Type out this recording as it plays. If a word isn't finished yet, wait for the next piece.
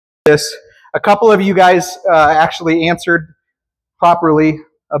this. A couple of you guys actually answered properly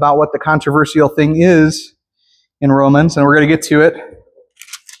about what the controversial thing is in Romans, and we're going to get to it.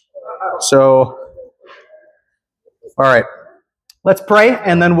 So, all right, let's pray,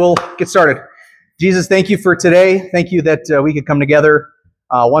 and then we'll get started. Jesus, thank you for today. Thank you that we could come together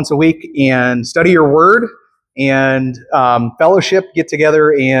once a week and study your word and fellowship, get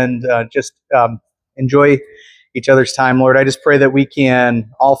together, and just enjoy each other's time, Lord. I just pray that we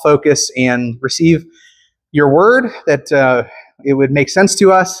can all focus and receive your word, that it would make sense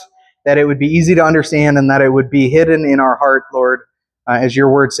to us, that it would be easy to understand, and that it would be hidden in our heart, Lord. As your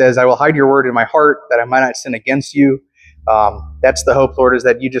word says, I will hide your word in my heart that I might not sin against you. That's the hope, Lord, is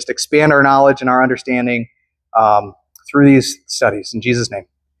that you just expand our knowledge and our understanding through these studies. In Jesus' name,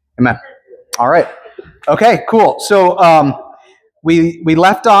 amen. All right. Okay, cool. So we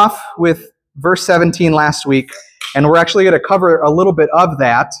left off with verse 17 last week, and we're actually going to cover a little bit of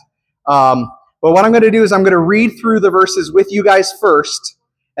that. But what I'm going to do is I'm going to read through the verses with you guys first,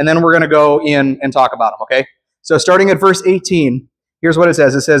 and then we're going to go in and talk about them, okay? So starting at verse 18, here's what it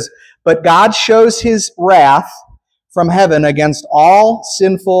says. It says, "But God shows his wrath from heaven against all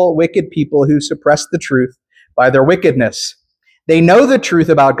sinful, wicked people who suppress the truth by their wickedness. They know the truth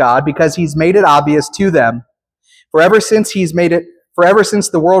about God because he's made it obvious to them. For ever since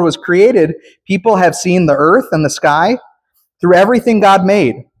the world was created, people have seen the earth and the sky through everything God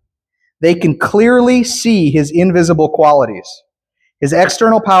made. They can clearly see his invisible qualities, his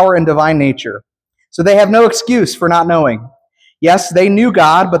external power and divine nature. So they have no excuse for not knowing. Yes, they knew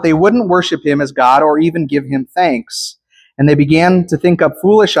God, but they wouldn't worship him as God or even give him thanks. And they began to think up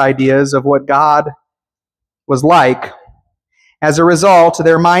foolish ideas of what God was like. As a result,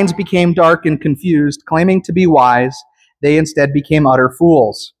 their minds became dark and confused. Claiming to be wise, they instead became utter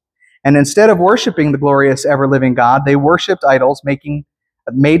fools. And instead of worshiping the glorious, ever-living God, they worshipped idols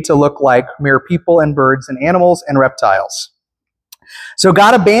made to look like mere people and birds and animals and reptiles. So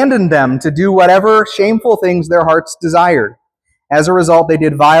God abandoned them to do whatever shameful things their hearts desired. As a result, they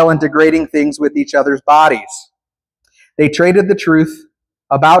did vile and degrading things with each other's bodies. They traded the truth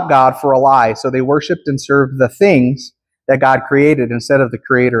about God for a lie, so they worshipped and served the things that God created instead of the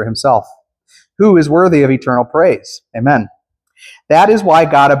Creator himself, who is worthy of eternal praise." Amen. That is why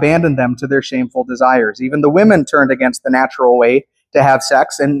God abandoned them to their shameful desires. Even the women turned against the natural way to have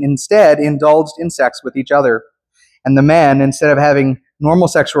sex and instead indulged in sex with each other. And the men, instead of having normal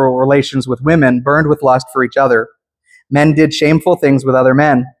sexual relations with women, burned with lust for each other. Men did shameful things with other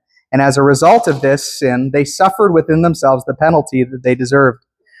men. And as a result of this sin, they suffered within themselves the penalty that they deserved.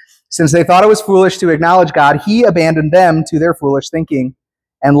 Since they thought it was foolish to acknowledge God, he abandoned them to their foolish thinking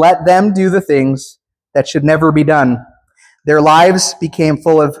and let them do the things that should never be done. Their lives became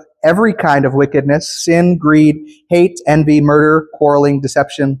full of every kind of wickedness, sin, greed, hate, envy, murder, quarreling,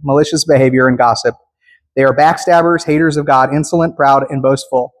 deception, malicious behavior, and gossip. They are backstabbers, haters of God, insolent, proud, and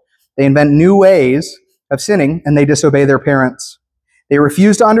boastful. They invent new ways of sinning, and they disobey their parents. They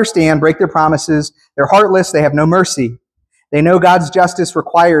refuse to understand, break their promises. They're heartless. They have no mercy. They know God's justice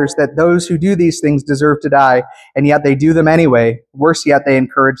requires that those who do these things deserve to die, and yet they do them anyway. Worse yet, they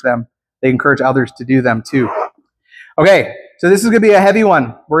encourage them. They encourage others to do them too. Okay, so this is going to be a heavy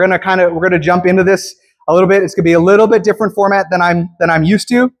one. We're going to jump into this a little bit. It's going to be a little bit different format than I'm used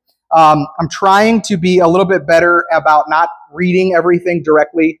to. I'm trying to be a little bit better about not reading everything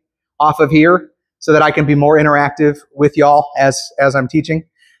directly off of here, so that I can be more interactive with y'all as I'm teaching.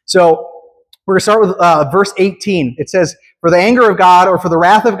 So we're going to start with verse 18. It says, "For the anger of God, or for the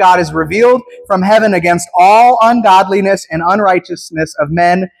wrath of God, is revealed from heaven against all ungodliness and unrighteousness of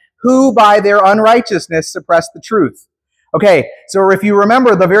men who by their unrighteousness suppress the truth." Okay, so if you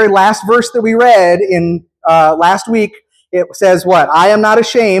remember the very last verse that we read in last week, it says what? "I am not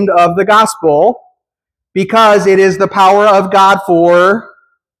ashamed of the gospel because it is the power of God for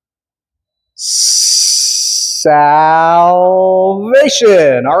salvation."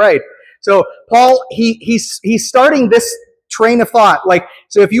 All right. So Paul, he's starting this train of thought. Like,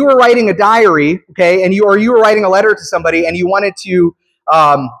 so if you were writing a diary, okay, and you were writing a letter to somebody, and you wanted to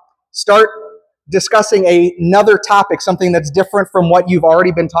start discussing another topic, something that's different from what you've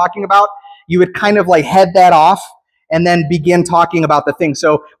already been talking about, you would kind of like head that off and then begin talking about the thing.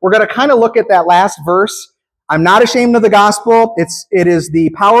 So we're going to kind of look at that last verse. "I'm not ashamed of the gospel. It is the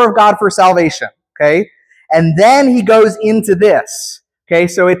power of God for salvation." Okay, and then he goes into this. Okay,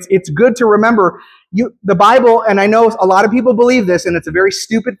 so it's good to remember the Bible, and I know a lot of people believe this, and it's a very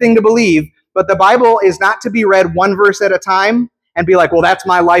stupid thing to believe, but the Bible is not to be read one verse at a time and be like, well, that's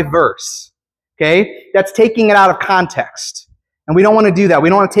my life verse. Okay, that's taking it out of context. And we don't want to do that. We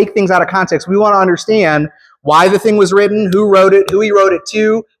don't want to take things out of context. We want to understand why the thing was written, who wrote it, who he wrote it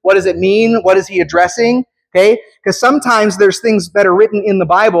to, what does it mean, what is he addressing, okay? Because sometimes there's things that are written in the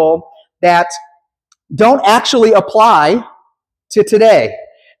Bible that don't actually apply to today.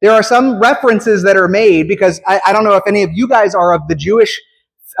 There are some references that are made, because I don't know if any of you guys are of the Jewish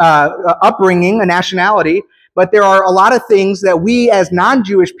upbringing, a nationality, but there are a lot of things that we as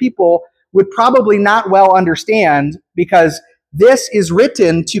non-Jewish people would probably not well understand, because this is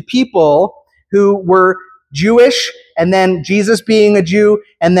written to people who were Jewish, and then Jesus being a Jew,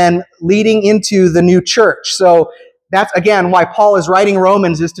 and then leading into the new church. So that's, again, why Paul is writing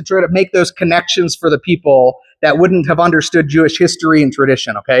Romans, is to try to make those connections for the people that wouldn't have understood Jewish history and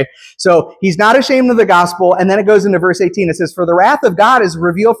tradition, okay? So he's not ashamed of the gospel, and then it goes into verse 18. It says, "For the wrath of God is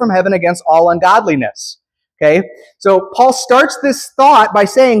revealed from heaven against all ungodliness." Okay? So Paul starts this thought by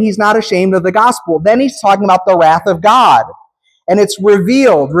saying he's not ashamed of the gospel. Then he's talking about the wrath of God. And it's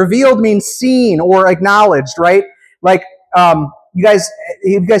revealed. Revealed means seen or acknowledged, right? Like, have you guys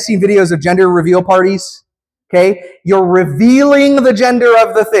seen videos of gender reveal parties? Okay? You're revealing the gender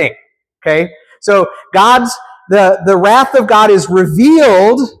of the thing. Okay? So the wrath of God is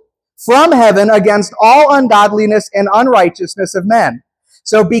revealed from heaven against all ungodliness and unrighteousness of men.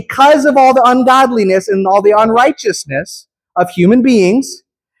 So because of all the ungodliness and all the unrighteousness of human beings,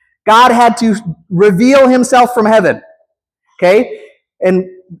 God had to reveal himself from heaven. Okay? And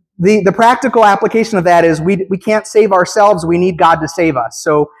the practical application of that is we can't save ourselves. We need God to save us.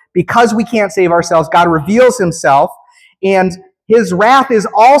 So because we can't save ourselves, God reveals himself, and his wrath is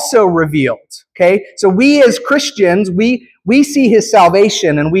also revealed. Okay? So we as Christians, we see his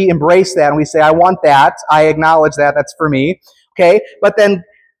salvation, and we embrace that, and we say, I want that. I acknowledge that. That's for me. Okay? But then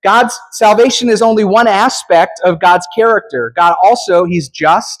God's salvation is only one aspect of God's character. God also, he's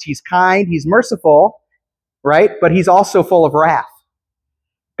just, he's kind, he's merciful, right? But he's also full of wrath.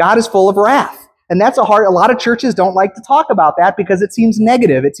 God is full of wrath. And that's a lot of churches don't like to talk about that because it seems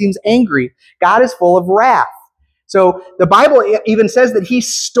negative. It seems angry. God is full of wrath. So the Bible even says that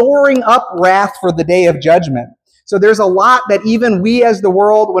he's storing up wrath for the day of judgment. So there's a lot that even we as the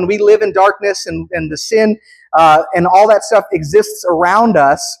world, when we live in darkness and the sin and all that stuff exists around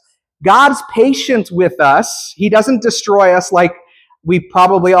us, God's patient with us. He doesn't destroy us like we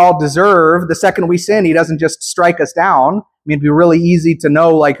probably all deserve. The second we sin, he doesn't just strike us down. I mean, it'd be really easy to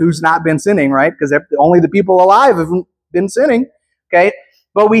know like who's not been sinning, right? Because only the people alive have been sinning, okay?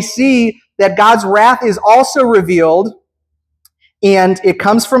 But we see that God's wrath is also revealed, and it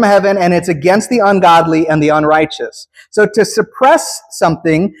comes from heaven, and it's against the ungodly and the unrighteous. So to suppress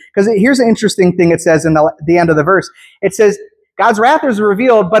something, because here's an interesting thing it says in the end of the verse. It says, God's wrath is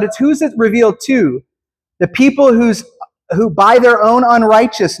revealed, but it's who's it revealed to? The people who by their own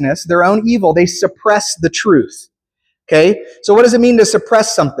unrighteousness, their own evil, they suppress the truth. Okay? So what does it mean to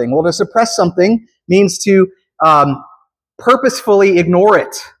suppress something? Well, to suppress something means to purposefully ignore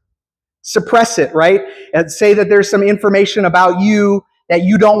it. Suppress it, right? And say that there's some information about you that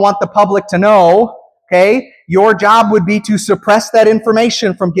you don't want the public to know, okay? Your job would be to suppress that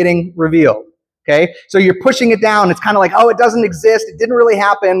information from getting revealed, okay? So you're pushing it down. It's kind of like, oh, it doesn't exist. It didn't really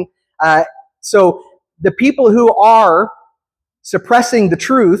happen. So the people who are suppressing the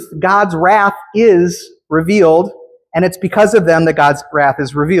truth, God's wrath is revealed, and it's because of them that God's wrath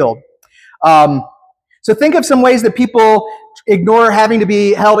is revealed. So think of some ways that people ignore having to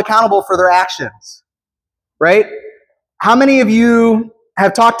be held accountable for their actions, right? How many of you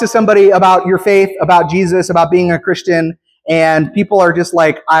have talked to somebody about your faith, about Jesus, about being a Christian, and people are just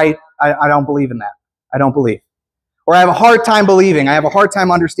like, I don't believe in that. I don't believe. Or I have a hard time believing. I have a hard time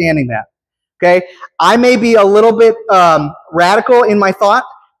understanding that. Okay? I may be a little bit radical in my thought,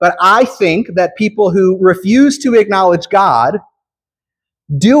 but I think that people who refuse to acknowledge God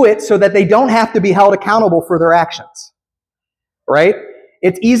do it so that they don't have to be held accountable for their actions. Right?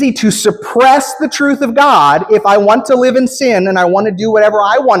 It's easy to suppress the truth of God if I want to live in sin and I want to do whatever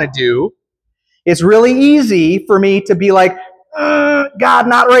I want to do. It's really easy for me to be like, God,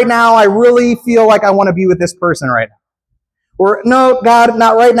 not right now. I really feel like I want to be with this person right now. Or, no, God,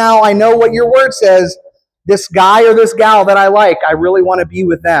 not right now. I know what your word says. This guy or this gal that I like, I really want to be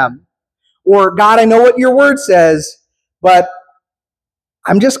with them. Or, God, I know what your word says, but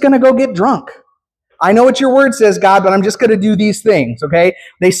I'm just going to go get drunk. I know what your word says, God, but I'm just going to do these things, okay?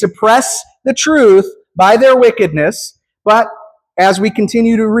 They suppress the truth by their wickedness, but as we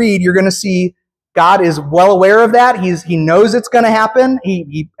continue to read, you're going to see God is well aware of that. He knows it's going to happen.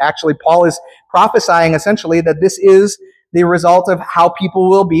 Paul is prophesying essentially that this is the result of how people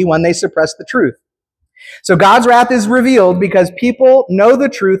will be when they suppress the truth. So God's wrath is revealed because people know the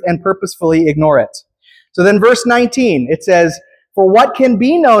truth and purposefully ignore it. So then verse 19, it says, for what can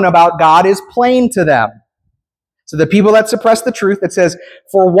be known about God is plain to them. So the people that suppress the truth, it says,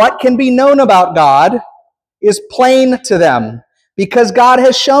 for what can be known about God is plain to them, because God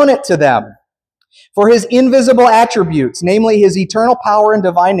has shown it to them. For his invisible attributes, namely his eternal power and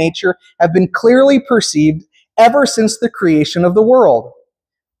divine nature, have been clearly perceived ever since the creation of the world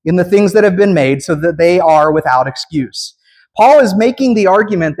in the things that have been made, so that they are without excuse. Paul is making the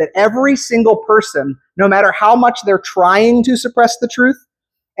argument that every single person, no matter how much they're trying to suppress the truth,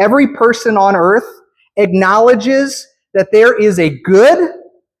 every person on earth acknowledges that there is a good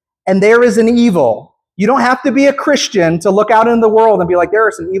and there is an evil. You don't have to be a Christian to look out in the world and be like, there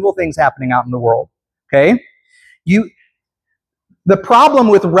are some evil things happening out in the world. Okay? The problem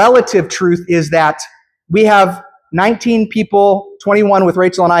with relative truth is that we have 19 people, 21 with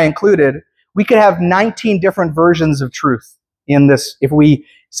Rachel and I included. We could have 19 different versions of truth in this if we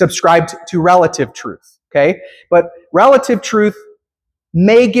subscribed to relative truth. Okay? But relative truth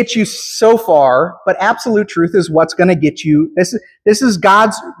may get you so far, but absolute truth is what's going to get you. This is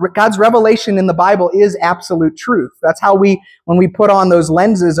God's revelation in the Bible is absolute truth. That's how when we put on those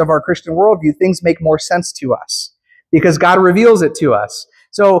lenses of our Christian worldview, things make more sense to us because God reveals it to us.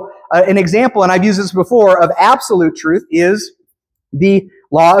 So an example, and I've used this before, of absolute truth is the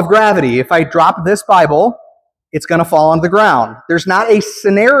law of gravity. If I drop this Bible, it's going to fall on the ground. There's not a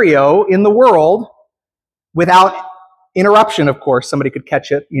scenario in the world without interruption, of course. Somebody could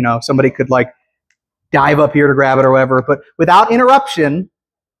catch it, somebody could dive up here to grab it or whatever. But without interruption,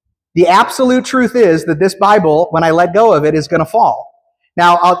 the absolute truth is that this Bible, when I let go of it, is going to fall.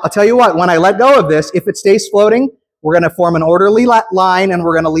 Now, I'll tell you what, when I let go of this, if it stays floating, we're going to form an orderly line and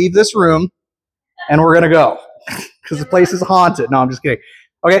we're going to leave this room and we're going to go because the place is haunted. No, I'm just kidding.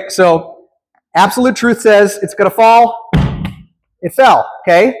 Okay, so absolute truth says it's going to fall. It fell,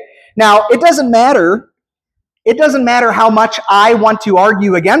 okay? Now, it doesn't matter how much I want to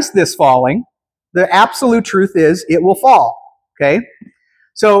argue against this falling. The absolute truth is it will fall, okay?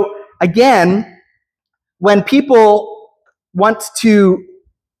 So, again, when people want to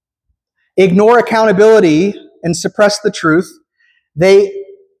ignore accountability and suppress the truth,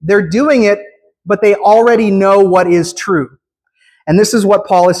 they're doing it, but they already know what is true. And this is what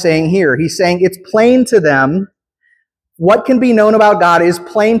Paul is saying here. He's saying it's plain to them. What can be known about God is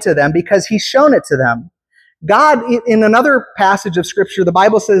plain to them because he's shown it to them. God, in another passage of Scripture, the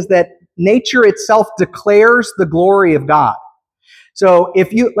Bible says that nature itself declares the glory of God. So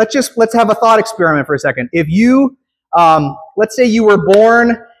let's have a thought experiment for a second. If you, let's say you were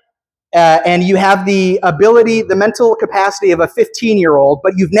born and you have the ability, the mental capacity of a 15-year-old,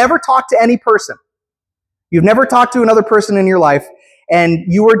 but you've never talked to any person. You've never talked to another person in your life, and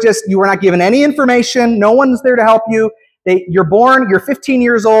you were not given any information. No one's there to help you. You're born, you're 15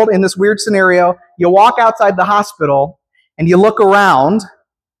 years old in this weird scenario. You walk outside the hospital and you look around,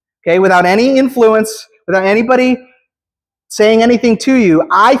 okay, without any influence, without anybody saying anything to you.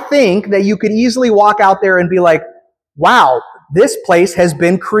 I think that you could easily walk out there and be like, wow, this place has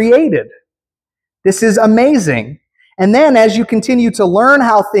been created. This is amazing. And then as you continue to learn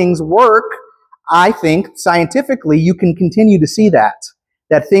how things work, I think scientifically you can continue to see that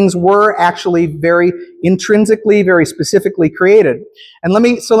things were actually very intrinsically, very specifically created. And let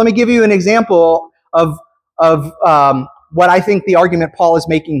me give you an example of what I think the argument Paul is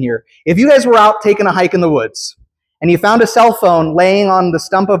making here. If you guys were out taking a hike in the woods and you found a cell phone laying on the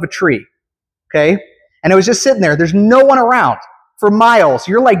stump of a tree, okay, and it was just sitting there, there's no one around for miles.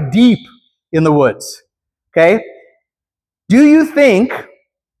 You're like deep in the woods, okay? Do you think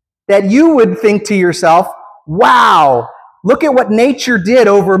that you would think to yourself, wow, look at what nature did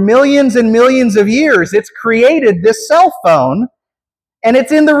over millions and millions of years. It's created this cell phone, and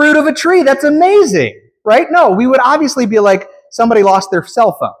it's in the root of a tree. That's amazing, right? No, we would obviously be like, somebody lost their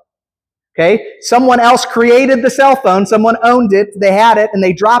cell phone, okay? Someone else created the cell phone. Someone owned it. They had it, and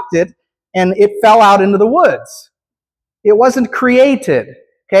they dropped it, and it fell out into the woods. It wasn't created,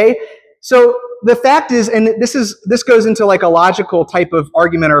 okay? So the fact is, and this goes into like a logical type of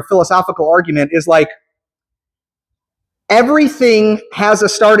argument or a philosophical argument, is like, everything has a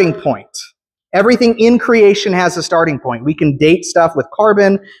starting point. Everything in creation has a starting point. We can date stuff with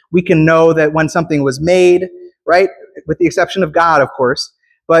carbon. We can know that when something was made, right? With the exception of God, of course.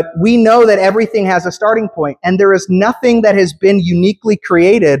 But we know that everything has a starting point. And there is nothing that has been uniquely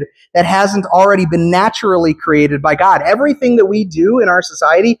created that hasn't already been naturally created by God. Everything that we do in our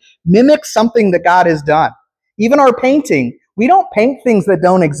society mimics something that God has done. Even our painting. We don't paint things that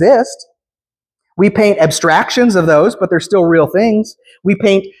don't exist. We paint abstractions of those, but they're still real things. We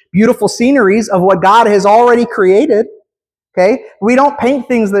paint beautiful sceneries of what God has already created, okay? We don't paint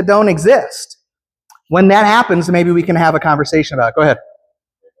things that don't exist. When that happens, maybe we can have a conversation about it. Go ahead.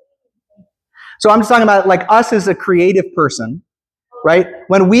 So I'm just talking about like us as a creative person, right?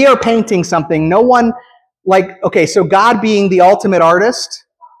 When we are painting something, no one like, okay, so God being the ultimate artist.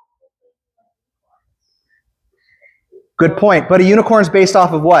 Good point. But a unicorn is based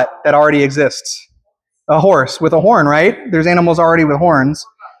off of what? That already exists. A horse with a horn, right? There's animals already with horns.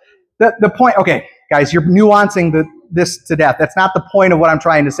 The point, okay, guys, you're nuancing this to death. That's not the point of what I'm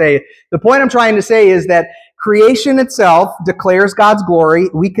trying to say. The point I'm trying to say is that creation itself declares God's glory.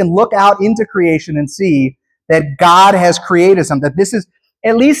 We can look out into creation and see that God has created something. That this is,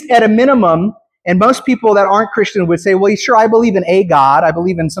 at least at a minimum, and most people that aren't Christian would say, well, sure, I believe in a God. I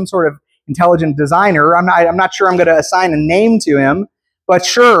believe in some sort of intelligent designer. I'm not sure I'm going to assign a name to him, but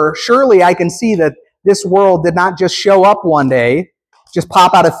surely I can see that this world did not just show up one day, just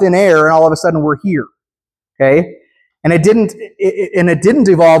pop out of thin air, and all of a sudden we're here. Okay? And it didn't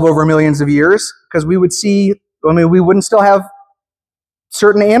evolve over millions of years, because we wouldn't still have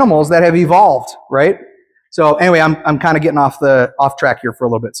certain animals that have evolved, right? So anyway, I'm kind of getting off track here for a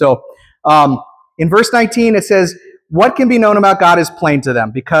little bit. So in verse 19 it says, what can be known about God is plain to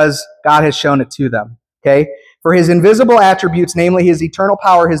them, because God has shown it to them. Okay? For his invisible attributes, namely his eternal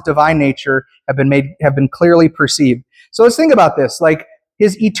power, his divine nature, have been clearly perceived. So let's think about this, like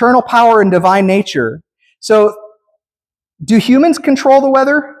his eternal power and divine nature. So do humans control the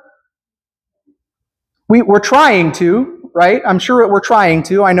weather? We're trying to, right? I'm sure we're trying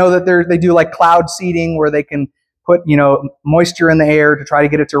to. I know that they do like cloud seeding, where they can put, moisture in the air to try to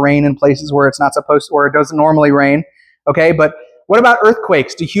get it to rain in places where it's not supposed to, or it doesn't normally rain. Okay, but what about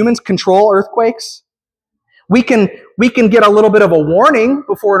earthquakes? Do humans control earthquakes? We can get a little bit of a warning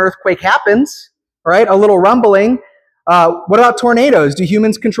before an earthquake happens, right? A little rumbling. What about tornadoes? Do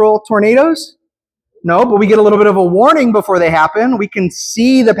humans control tornadoes? No, but we get a little bit of a warning before they happen. We can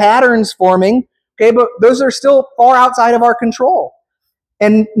see the patterns forming. Okay, but those are still far outside of our control.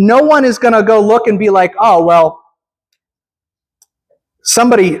 And no one is going to go look and be like, oh, well,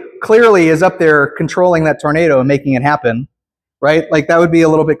 somebody clearly is up there controlling that tornado and making it happen, right? Like that would be a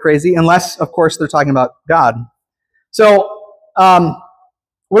little bit crazy, unless, of course, they're talking about God. So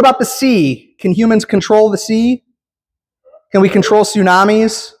what about the sea? Can humans control the sea? Can we control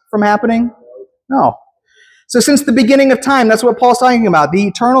tsunamis from happening? No. So since the beginning of time, that's what Paul's talking about, the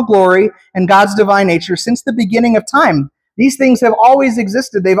eternal glory and God's divine nature. Since the beginning of time, these things have always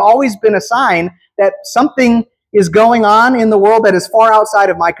existed. They've always been a sign that something is going on in the world that is far outside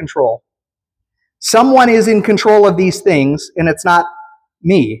of my control. Someone is in control of these things, and it's not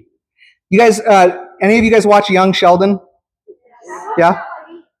me. You guys, any of you guys watch Young Sheldon? Yeah?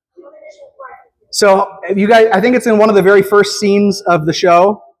 So you guys, I think it's in one of the very first scenes of the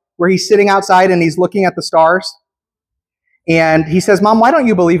show where he's sitting outside and he's looking at the stars. And he says, Mom, why don't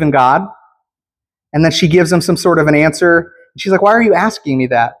you believe in God? And then she gives him some sort of an answer. She's like, why are you asking me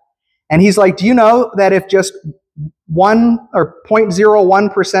that? And he's like, do you know that if just 1 or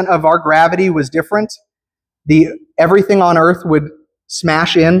 0.01% of our gravity was different, everything on Earth would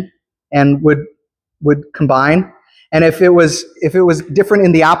smash in and would combine? And if it was different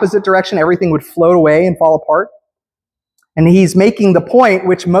in the opposite direction, everything would float away and fall apart? And he's making the point,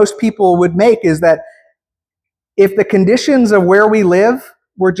 which most people would make, is that if the conditions of where we live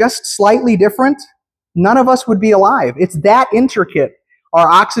were just slightly different, none of us would be alive. It's that intricate. Our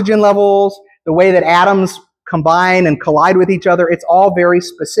oxygen levels, the way that atoms combine and collide with each other, it's all very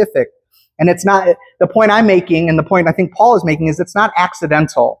specific. And it's not, the point I'm making, and the point I think Paul is making, is it's not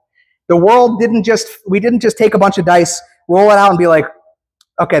accidental. The world we didn't just take a bunch of dice, roll it out and be like,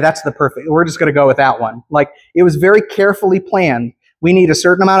 okay, that's the perfect, we're just going to go with that one. Like, it was very carefully planned. We need a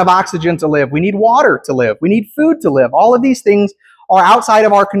certain amount of oxygen to live. We need water to live. We need food to live. All of these things are outside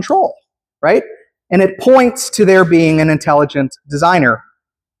of our control, right? And it points to there being an intelligent designer.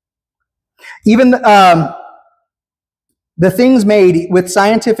 Even the things made with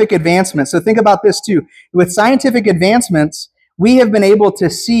scientific advancements. So think about this too. With scientific advancements, we have been able to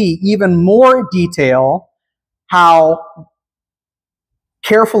see even more detail how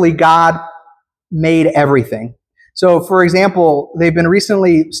carefully God made everything. So, for example, they've been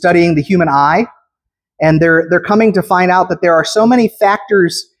recently studying the human eye, and they're coming to find out that there are so many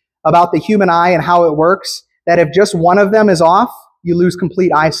factors about the human eye and how it works that if just one of them is off, you lose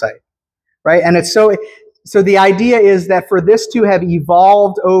complete eyesight, right? And it's so the idea is that for this to have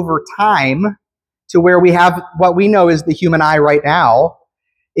evolved over time to where we have what we know is the human eye right now,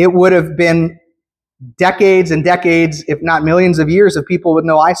 it would have been decades and decades, if not millions of years, of people with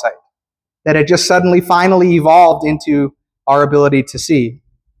no eyesight. That it just suddenly finally evolved into our ability to see.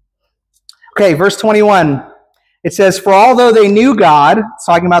 Okay, verse 21. It says, for although they knew God, it's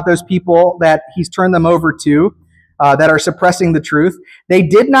talking about those people that he's turned them over to, that are suppressing the truth. They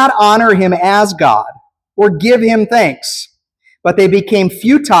did not honor him as God or give him thanks, but they became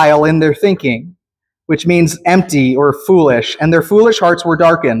futile in their thinking, which means empty or foolish, and their foolish hearts were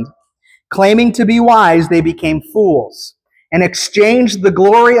darkened. Claiming to be wise, they became fools and exchanged the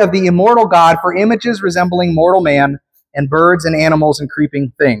glory of the immortal God for images resembling mortal man and birds and animals and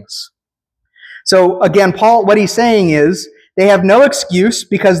creeping things. So again, Paul, what he's saying is they have no excuse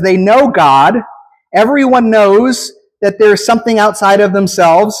because they know God. Everyone knows that there's something outside of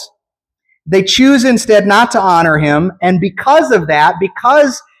themselves. They choose instead not to honor him. And because of that,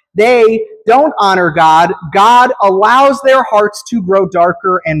 because they don't honor God, God allows their hearts to grow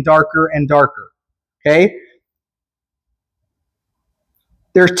darker and darker and darker. Okay?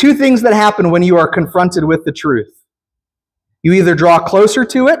 There's two things that happen when you are confronted with the truth. You either draw closer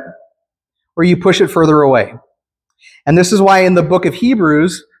to it or you push it further away. And this is why in the book of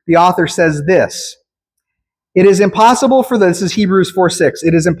Hebrews, the author says this. It is impossible for this is Hebrews 4:6.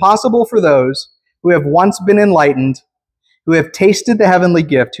 It is impossible for those who have once been enlightened, who have tasted the heavenly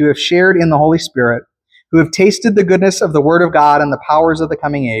gift, who have shared in the Holy Spirit, who have tasted the goodness of the Word of God and the powers of the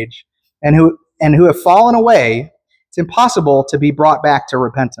coming age, and who have fallen away, it's impossible to be brought back to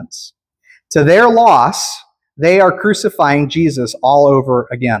repentance. To their loss, they are crucifying Jesus all over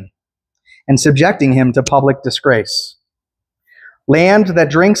again and subjecting him to public disgrace. Land that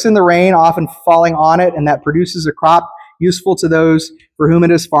drinks in the rain, often falling on it, and that produces a crop useful to those for whom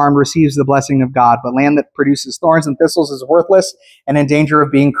it is farmed, receives the blessing of God. But land that produces thorns and thistles is worthless and in danger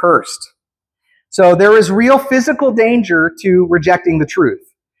of being cursed. So there is real physical danger to rejecting the truth.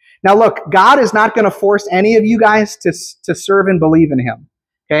 Now look, God is not going to force any of you guys to serve and believe in him.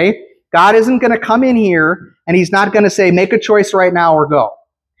 Okay? God isn't going to come in here and he's not going to say, make a choice right now or go.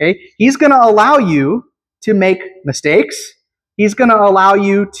 Okay? He's going to allow you to make mistakes. He's going to allow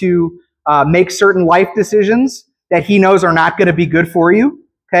you to make certain life decisions that he knows are not going to be good for you.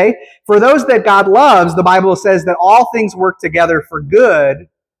 Okay? For those that God loves, the Bible says that all things work together for good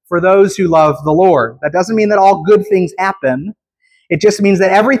for those who love the Lord. That doesn't mean that all good things happen. It just means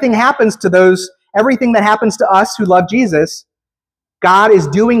that everything happens to everything that happens to us who love Jesus, God is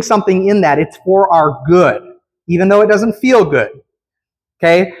doing something in that. It's for our good, even though it doesn't feel good.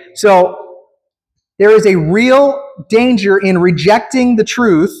 Okay? So there is a real danger in rejecting the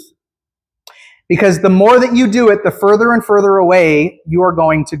truth, because the more that you do it, the further and further away you are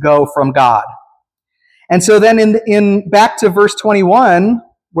going to go from God. And so then in back to verse 21,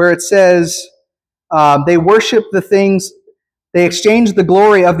 where it says, they worship the things, they exchange the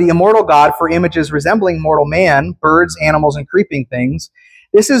glory of the immortal God for images resembling mortal man, birds, animals, and creeping things.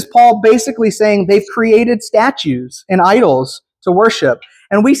 This is Paul basically saying they've created statues and idols to worship.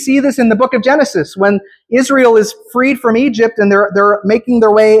 And we see this in the book of Genesis when Israel is freed from Egypt and they're making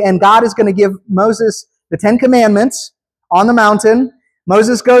their way, and God is going to give Moses the 10 Commandments on the mountain.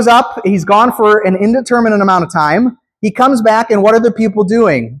 Moses goes up. He's gone for an indeterminate amount of time. He comes back, and what are the people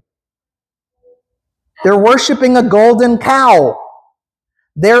doing? They're worshiping a golden cow.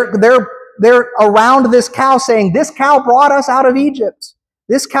 They're around this cow saying, this cow brought us out of Egypt.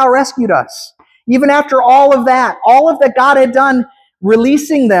 This cow rescued us. Even after all of that God had done,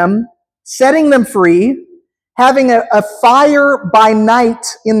 releasing them, setting them free, having a fire by night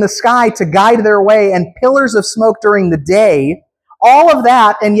in the sky to guide their way, and pillars of smoke during the day, all of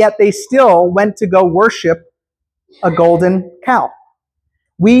that, and yet they still went to go worship a golden cow.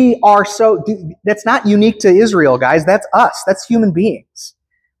 That's not unique to Israel, guys. That's us. That's human beings.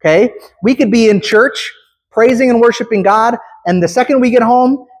 Okay? We could be in church praising and worshiping God, and the second we get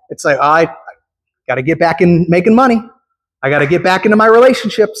home, it's like, I got to get back in making money. I got to get back into my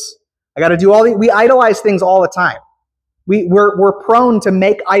relationships. I got to do we idolize things all the time. We're prone to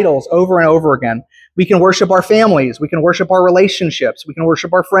make idols over and over again. We can worship our families. We can worship our relationships. We can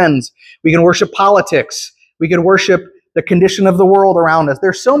worship our friends. We can worship politics. We can worship the condition of the world around us.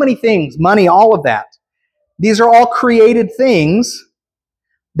 There's so many things, money, all of that. These are all created things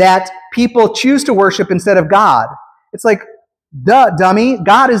that people choose to worship instead of God. It's like, duh, dummy,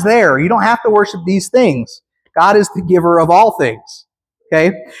 God is there. You don't have to worship these things. God is the giver of all things.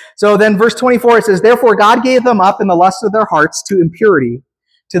 Okay? So then verse 24, it says, therefore God gave them up in the lust of their hearts to impurity,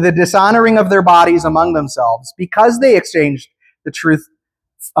 to the dishonoring of their bodies among themselves, because they exchanged the truth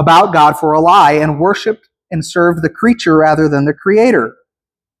about God for a lie and worshipped and served the creature rather than the Creator.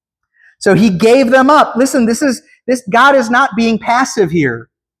 So he gave them up. Listen, God is not being passive here.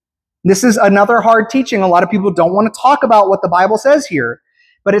 This is another hard teaching. A lot of people don't want to talk about what the Bible says here,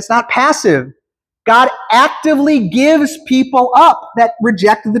 but it's not passive. God actively gives people up that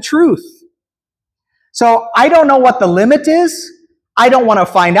reject the truth. So I don't know what the limit is. I don't want to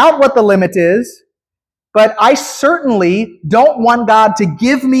find out what the limit is. But I certainly don't want God to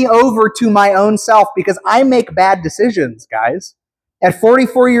give me over to my own self because I make bad decisions, guys. At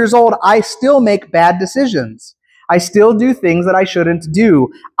 44 years old, I still make bad decisions. I still do things that I shouldn't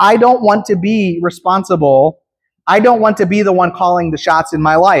do. I don't want to be responsible. I don't want to be the one calling the shots in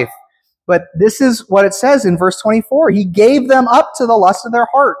my life. But this is what it says in verse 24. He gave them up to the lust of their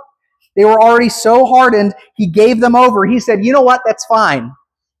heart. They were already so hardened, he gave them over. He said, you know what, that's fine.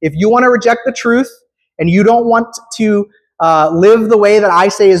 If you want to reject the truth and you don't want to live the way that I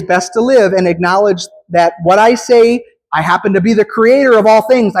say is best to live and acknowledge that what I say, I happen to be the creator of all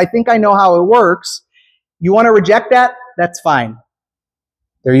things. I think I know how it works. You want to reject that? That's fine.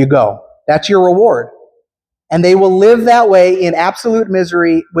 There you go. That's your reward. And they will live that way in absolute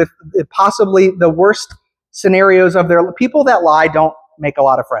misery with possibly the worst scenarios of their... People that lie don't make a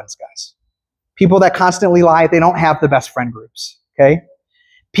lot of friends, guys. People that constantly lie, they don't have the best friend groups, okay?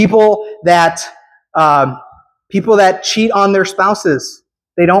 People that cheat on their spouses,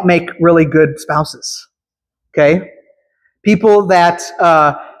 they don't make really good spouses, okay? People that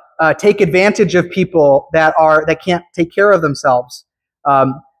take advantage of people that can't take care of themselves,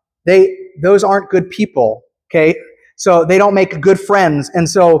 those aren't good people, okay? So they don't make good friends. And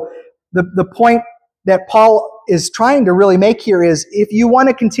so the point that Paul is trying to really make here is if you want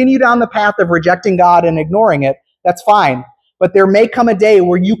to continue down the path of rejecting God and ignoring it, that's fine. But there may come a day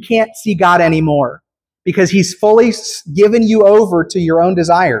where you can't see God anymore because he's fully given you over to your own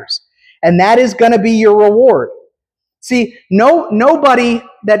desires. And that is going to be your reward. See, nobody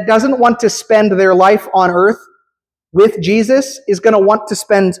that doesn't want to spend their life on earth with Jesus is going to want to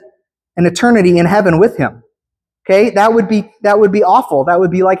spend an eternity in heaven with him. Okay? That would be awful. That would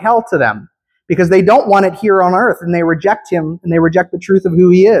be like hell to them because they don't want it here on earth and they reject him and they reject the truth of who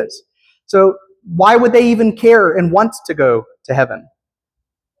he is. So why would they even care and want to go to heaven?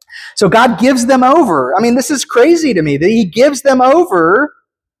 So God gives them over. I mean, this is crazy to me that he gives them over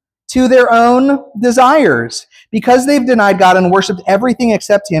to their own desires. Because they've denied God and worshipped everything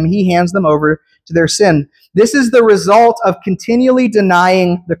except him, he hands them over to their sin. This is the result of continually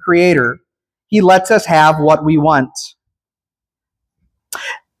denying the Creator. He lets us have what we want.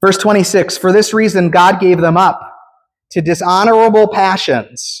 Verse 26, for this reason God gave them up to dishonorable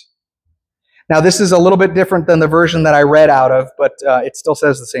passions. Now this is a little bit different than the version that I read out of, but it still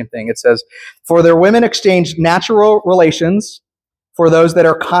says the same thing. It says, for their women exchanged natural relations for those that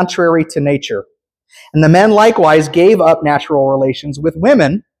are contrary to nature. And the men likewise gave up natural relations with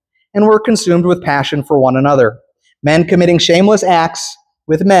women and were consumed with passion for one another, men committing shameless acts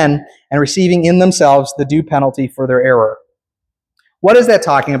with men and receiving in themselves the due penalty for their error. What is that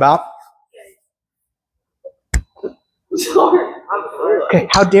talking about? Okay,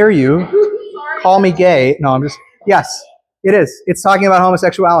 how dare you call me gay? No, yes, it is. It's talking about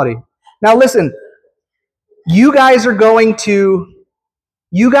homosexuality. Now listen, you guys are going to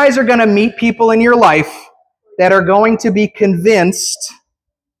meet people in your life that are going to be convinced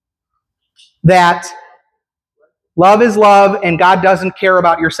that love is love and God doesn't care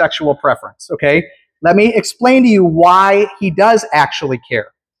about your sexual preference, okay? Let me explain to you why he does actually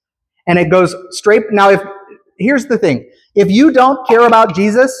care. And it goes straight... Now, here's the thing. If you don't care about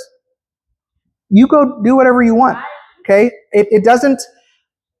Jesus, you go do whatever you want, okay? It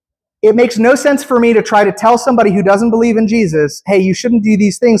makes no sense for me to try to tell somebody who doesn't believe in Jesus, hey, you shouldn't do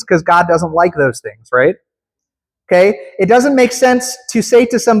these things because God doesn't like those things, right? Okay? It doesn't make sense to say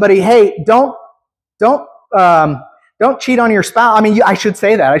to somebody, hey, don't cheat on your spouse. I mean, I should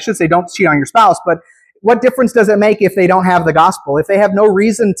say that. I should say don't cheat on your spouse, but what difference does it make if they don't have the gospel? If they have no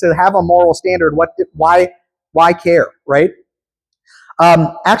reason to have a moral standard, why care, right?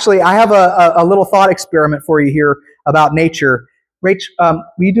 Actually, I have a little thought experiment for you here about nature. Rach, will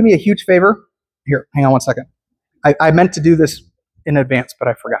you do me a huge favor? Here, hang on one second. I meant to do this in advance, but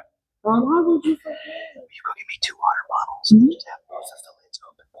I forgot. Why would you forget? You go get me 2 water bottles. Mm-hmm. Just have both of the lids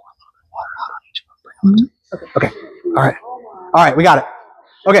open, pour a little bit of water out on each of them. Bring them to Okay. All right, we got it.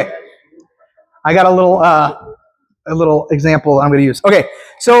 Okay. I got a little example I'm going to use. Okay,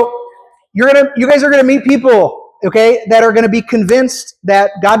 so you guys are going to meet people, okay, that are going to be convinced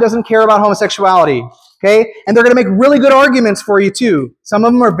that God doesn't care about homosexuality. Okay, and they're going to make really good arguments for you too. Some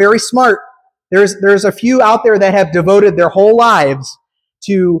of them are very smart. There's a few out there that have devoted their whole lives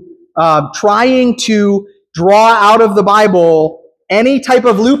to trying to draw out of the Bible any type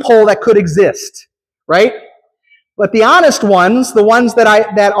of loophole that could exist, right? But the honest ones, the ones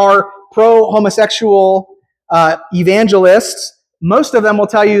that are pro-homosexual evangelists, most of them will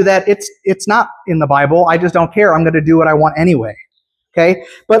tell you that it's not in the Bible. I just don't care. I'm going to do what I want anyway. Okay,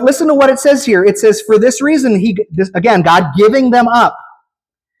 but listen to what it says here. It says, for this reason, again, God giving them up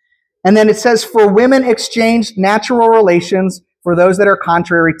And then it says, for women exchange natural relations for those that are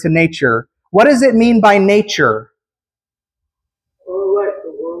contrary to nature. What does it mean by nature?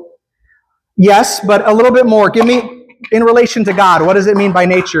 Yes, but a little bit more. Give me, in relation to God, what does it mean by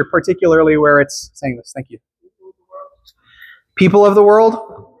nature, particularly where it's saying this? Thank you. People of the world?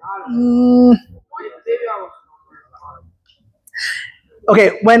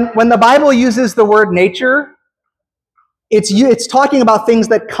 Okay, when the Bible uses the word nature, it's talking about things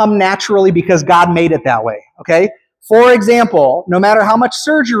that come naturally because God made it that way, okay? For example, no matter how much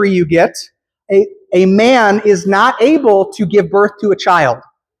surgery you get, a man is not able to give birth to a child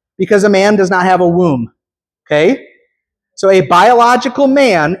because a man does not have a womb, okay? So a biological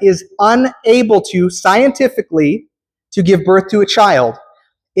man is unable to, scientifically, to give birth to a child.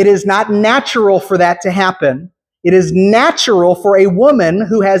 It is not natural for that to happen. It is natural for a woman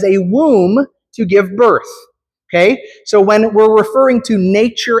who has a womb to give birth. Okay? So when we're referring to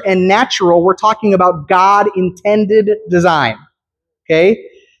nature and natural, we're talking about God-intended design. Okay?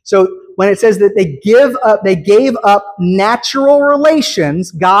 So when it says that they gave up natural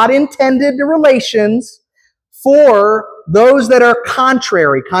relations, God-intended relations, for those that are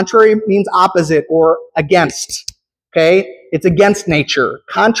contrary. Contrary means opposite or against. Okay? It's against nature.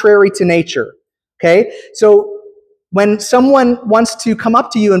 Contrary to nature. Okay? So when someone wants to come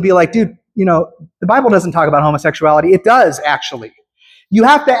up to you and be like, dude, the Bible doesn't talk about homosexuality. It does, actually. You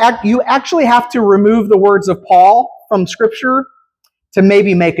actually have to remove the words of Paul from Scripture to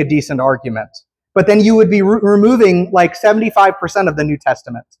maybe make a decent argument. But then you would be removing like 75% of the New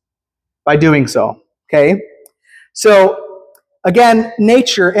Testament by doing so. Okay? So, again,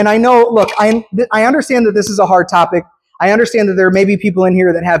 nature, and I know, look, I understand that this is a hard topic. I understand that there may be people in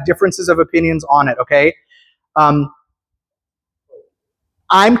here that have differences of opinions on it, okay?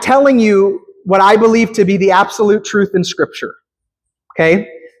 I'm telling you what I believe to be the absolute truth in Scripture, okay?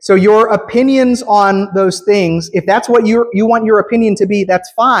 So your opinions on those things, if that's what you want your opinion to be,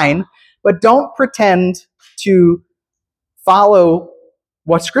 that's fine, but don't pretend to follow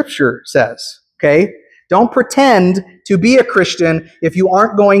what Scripture says, okay? Don't pretend to be a Christian if you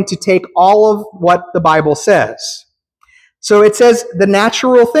aren't going to take all of what the Bible says. So it says the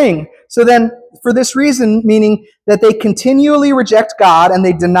natural thing. So then, for this reason, meaning that they continually reject God and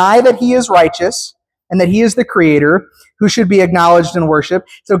they deny that He is righteous and that He is the Creator who should be acknowledged and worshiped.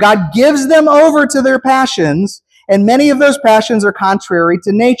 So God gives them over to their passions, and many of those passions are contrary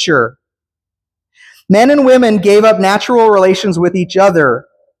to nature. Men and women gave up natural relations with each other.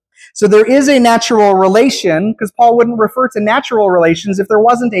 So there is a natural relation, because Paul wouldn't refer to natural relations if there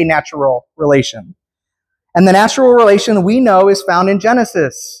wasn't a natural relation. And the natural relation we know is found in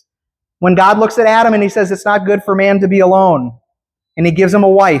Genesis. When God looks at Adam and He says, it's not good for man to be alone. And He gives him a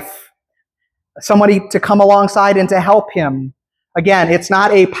wife, somebody to come alongside and to help him. Again, it's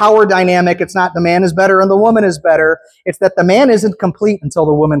not a power dynamic. It's not the man is better and the woman is better. It's that the man isn't complete until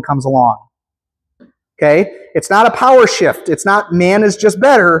the woman comes along. Okay? It's not a power shift. It's not man is just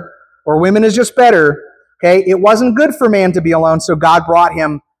better or women is just better. Okay? It wasn't good for man to be alone, so God brought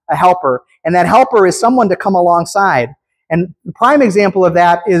him a helper. And that helper is someone to come alongside. And the prime example of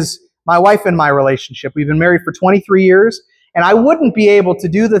that is my wife and my relationship. We've been married for 23 years, and I wouldn't be able to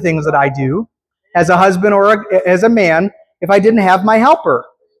do the things that I do as a husband or as a man if I didn't have my helper.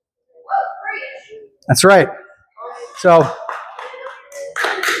 That's right. So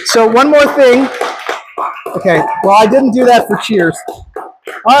one more thing. Okay, well, I didn't do that for cheers.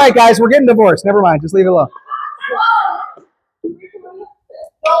 All right, guys, we're getting divorced. Never mind. Just leave it alone.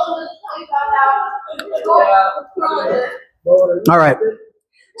 All right.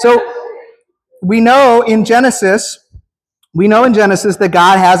 So we know in Genesis that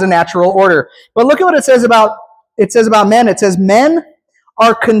God has a natural order. But look at what it says about men. It says men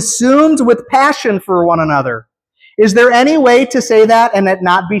are consumed with passion for one another. Is there any way to say that and it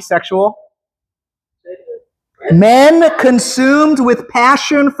not be sexual? Men consumed with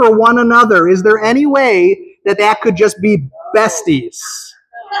passion for one another. Is there any way that could just be besties?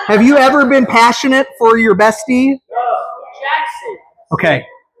 Have you ever been passionate for your bestie? Okay.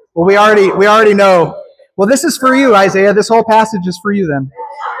 Well, we already know. Well, this is for you, Isaiah. This whole passage is for you then.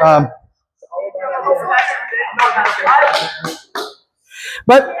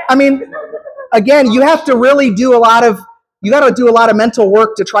 But I mean, again, you have to really do a lot of mental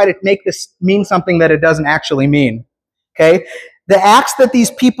work to try to make this mean something that it doesn't actually mean. Okay? The acts that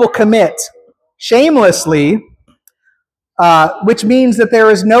these people commit shamelessly, which means that there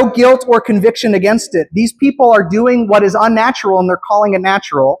is no guilt or conviction against it. These people are doing what is unnatural and they're calling it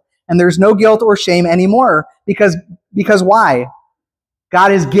natural, and there's no guilt or shame anymore. Because why?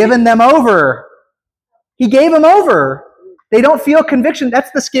 God has given them over. He gave them over. They don't feel conviction.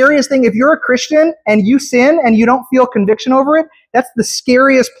 That's the scariest thing. If you're a Christian and you sin and you don't feel conviction over it, that's the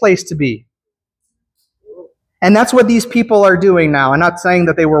scariest place to be. And that's what these people are doing now. I'm not saying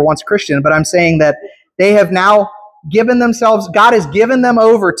that they were once Christian, but I'm saying that they have now given themselves, God has given them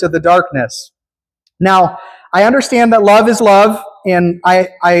over to the darkness. Now, I understand that love is love, and I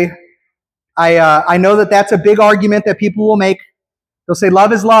know that that's a big argument that people will make. They'll say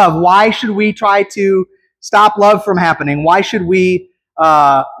love is love. Why should we try to stop love from happening? Why should we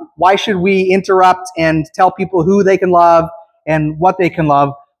interrupt and tell people who they can love and what they can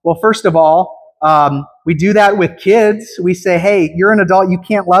love? Well, first of all, we do that with kids. We say, hey, you're an adult. You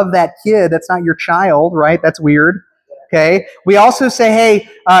can't love that kid. That's not your child, right? That's weird. Okay. We also say, hey,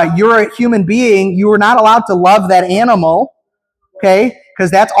 you're a human being. You are not allowed to love that animal. Okay. Because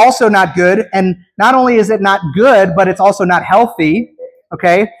that's also not good. And not only is it not good, but it's also not healthy.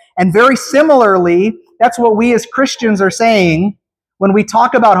 Okay. And very similarly, that's what we as Christians are saying when we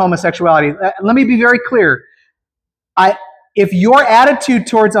talk about homosexuality. Let me be very clear. If your attitude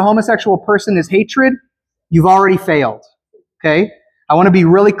towards a homosexual person is hatred, you've already failed. Okay? I want to be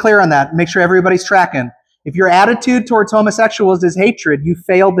really clear on that. Make sure everybody's tracking. If your attitude towards homosexuals is hatred, you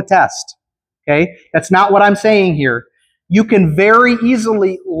failed the test. Okay? That's not what I'm saying here. You can very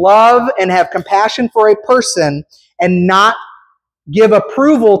easily love and have compassion for a person and not give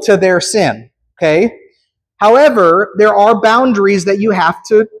approval to their sin. Okay? However, there are boundaries that you have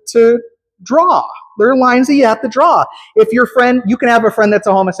to draw. There are lines that you have to draw. If your friend, you can have a friend that's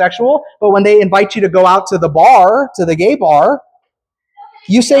a homosexual, but when they invite you to go out to the bar, to the gay bar,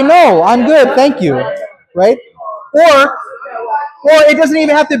 you say, no, I'm good, thank you, right? Or it doesn't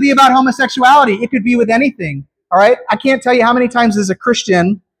even have to be about homosexuality. It could be with anything, all right? I can't tell you how many times as a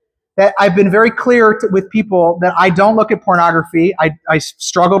Christian that I've been very clear with people that I don't look at pornography. I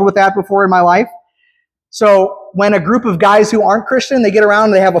struggled with that before in my life. So when a group of guys who aren't Christian, they get around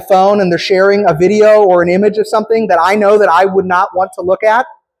and they have a phone and they're sharing a video or an image of something that I know that I would not want to look at,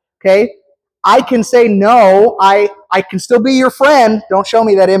 okay, I can say, no, I can still be your friend. Don't show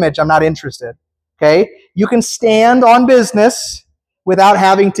me that image. I'm not interested, okay? You can stand on business without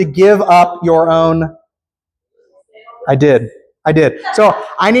having to give up your own. I did. So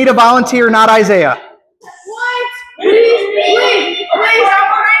I need a volunteer, not Isaiah. What? Please.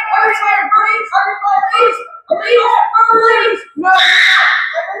 No.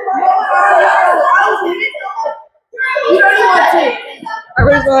 I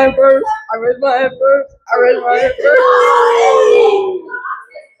raised my hand first.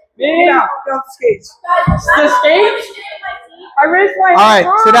 Yeah, got the skates. The skates? I raised my hand. All right,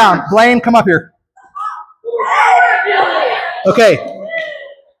 sit down. Blaine, come up here. Okay,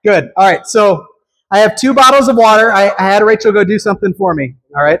 good. All right, so I have 2 bottles of water. I had Rachel go do something for me.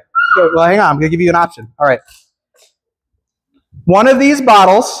 All right. Good. Well, hang on. I'm going to give you an option. All right. One of these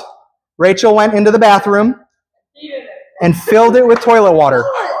bottles, Rachel went into the bathroom and filled it with toilet water.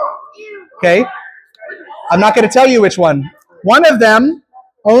 Okay? I'm not going to tell you which one. One of them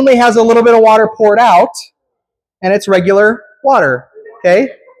only has a little bit of water poured out, and it's regular water. Okay?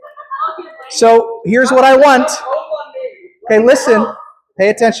 So here's what I want. Okay, listen. Pay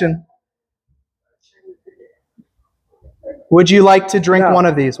attention. Would you like to drink one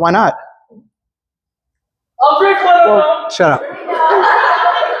of these? Why not? I'll drink one of them. Shut up.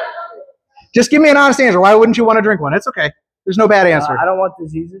 Just give me an honest answer. Why wouldn't you want to drink one? It's okay. There's no bad answer. I don't want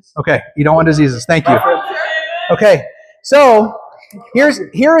diseases. Okay, you don't want diseases. Thank you. Okay, so here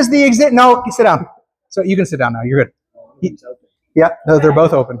is the exit. No, sit down. So you can sit down now. You're good. Yeah, no, they're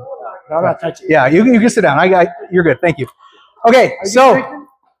both open. No, I'm not touching. Yeah, you can sit down. You're good. Thank you. Okay, so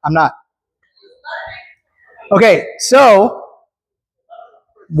I'm not. Okay, so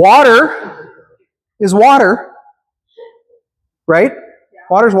water is water, right?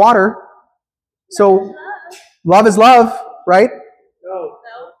 Water's water. So love is love, right? No.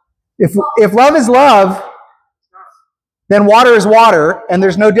 If love is love, then water is water, and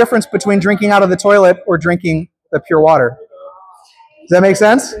there's no difference between drinking out of the toilet or drinking the pure water. Does that make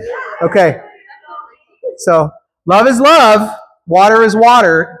sense? Okay. So love is love, water is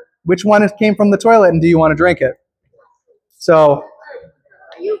water. Which one came from the toilet, and do you want to drink it? So.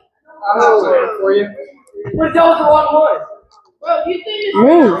 I'm not waiting for you. But that was the wrong one. Bro, do you think it's hold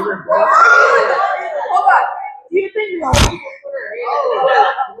on. Do you think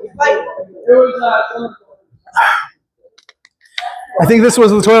I think this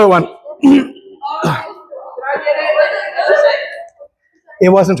was the toilet one. It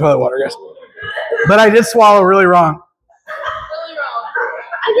wasn't toilet water, guys. But I did swallow really wrong.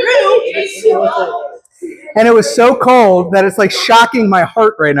 And it was so cold that it's like shocking my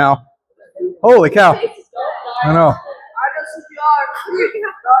heart right now. Holy cow. I know.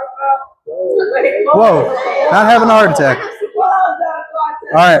 Whoa, not having a heart attack.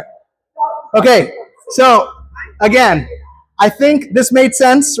 All right. Okay, so again, I think this made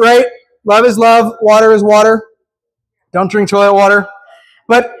sense, right? Love is love, water is water. Don't drink toilet water.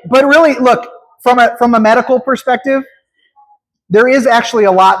 But really, look, from a medical perspective, there is actually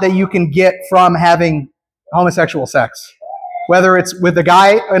a lot that you can get from having homosexual sex. Whether it's with a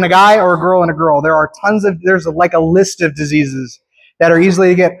guy and a guy or a girl and a girl, there's like a list of diseases that are easily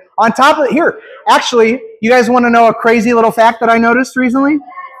to get. On top of it, here, actually, you guys want to know a crazy little fact that I noticed recently?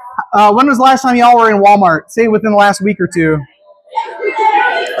 When was the last time y'all were in Walmart? Say within the last week or two.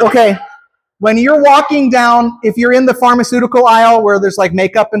 Okay. When you're walking down, if you're in the pharmaceutical aisle where there's like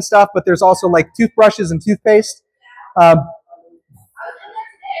makeup and stuff, but there's also like toothbrushes and toothpaste,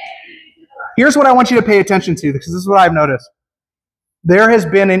 here's what I want you to pay attention to, because this is what I've noticed. There has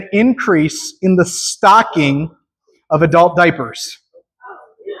been an increase in the stocking of adult diapers.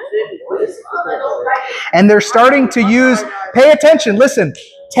 And they're starting to use, pay attention, listen,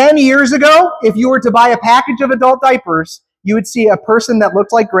 10 years ago, if you were to buy a package of adult diapers, you would see a person that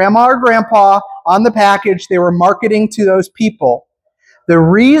looked like grandma or grandpa on the package. They were marketing to those people. The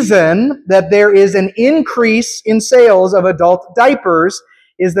reason that there is an increase in sales of adult diapers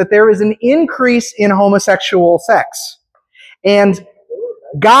is that there is an increase in homosexual sex. And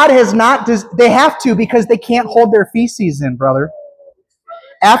God has not, they have to, because they can't hold their feces in, brother.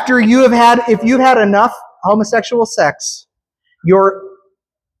 After you have had, if you've had enough homosexual sex,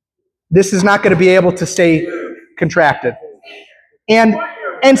 this is not going to be able to stay contracted. And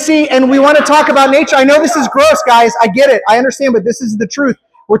see, and we want to talk about nature. I know this is gross, guys. I get it. I understand, but this is the truth.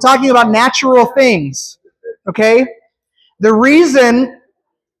 We're talking about natural things. Okay? The reason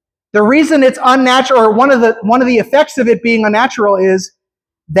it's unnatural, or one of the effects of it being unnatural, is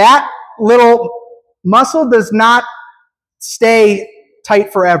that little muscle does not stay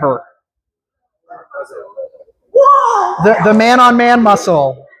tight forever. The man-on-man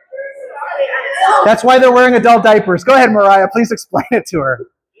muscle. That's why they're wearing adult diapers. Go ahead, Mariah. Please explain it to her.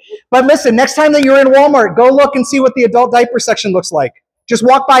 But listen, next time that you're in Walmart, go look and see what the adult diaper section looks like. Just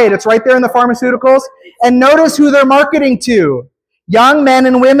walk by it. It's right there in the pharmaceuticals. And notice who they're marketing to. Young men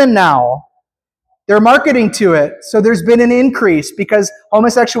and women now. They're marketing to it. So there's been an increase because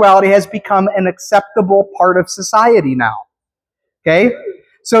homosexuality has become an acceptable part of society now. Okay?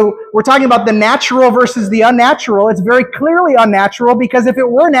 So we're talking about the natural versus the unnatural. It's very clearly unnatural, because if it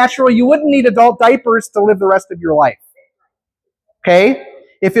were natural, you wouldn't need adult diapers to live the rest of your life. Okay?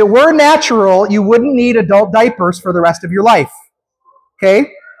 If it were natural, you wouldn't need adult diapers for the rest of your life.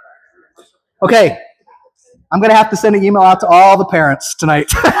 Okay? Okay. I'm going to have to send an email out to all the parents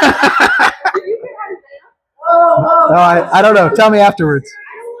tonight. No, I don't know. Tell me afterwards.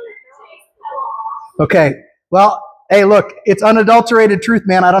 Okay. Well, hey, look, it's unadulterated truth,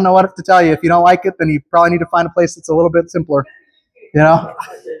 man. I don't know what to tell you. If you don't like it, then you probably need to find a place that's a little bit simpler. You know?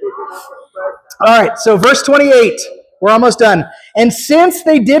 All right, so verse 28. We're almost done. And since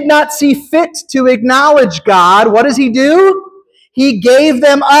they did not see fit to acknowledge God, what does he do? He gave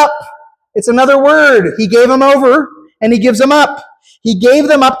them up. It's another word. He gave them over, and he gives them up. He gave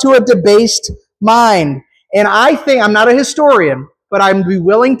them up to a debased mind. And I think, I'm not a historian, but I'd be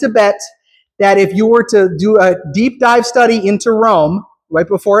willing to bet that if you were to do a deep dive study into Rome right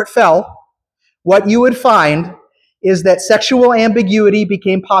before it fell, what you would find is that sexual ambiguity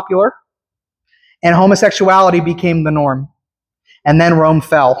became popular and homosexuality became the norm. And then Rome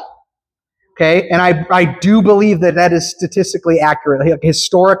fell. Okay? And I do believe that that is statistically accurate, like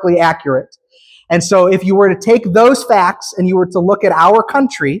historically accurate. And so if you were to take those facts and you were to look at our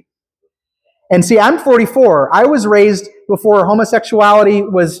country, and see, I'm 44. I was raised before homosexuality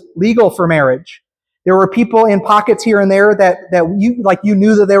was legal for marriage. There were people in pockets here and there that you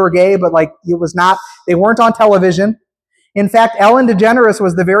knew that they were gay, but like it was not, they weren't on television. In fact, Ellen DeGeneres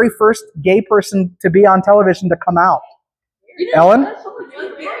was the very first gay person to be on television to come out. Ellen?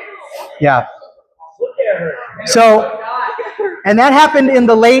 Yeah. So, and that happened in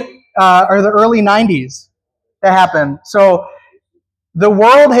the late or the early 90s. That happened. So the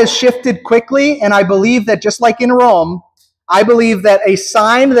world has shifted quickly, and I believe that just like in Rome, I believe that a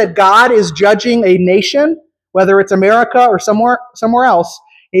sign that God is judging a nation, whether it's America or somewhere else,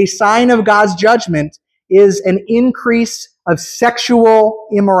 a sign of God's judgment is an increase of sexual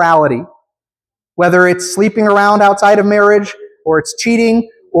immorality. Whether it's sleeping around outside of marriage, or it's cheating,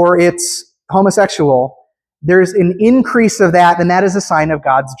 or it's homosexual, there's an increase of that, and that is a sign of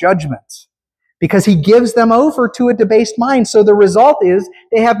God's judgment. Because he gives them over to a debased mind. So the result is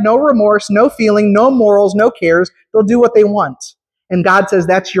they have no remorse, no feeling, no morals, no cares. They'll do what they want. And God says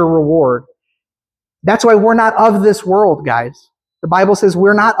that's your reward. That's why we're not of this world, guys. The Bible says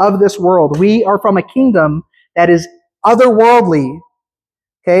we're not of this world. We are from a kingdom that is otherworldly.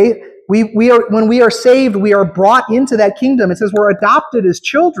 Okay? When we are saved, we are brought into that kingdom. It says we're adopted as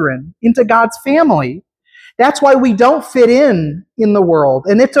children into God's family. That's why we don't fit in the world.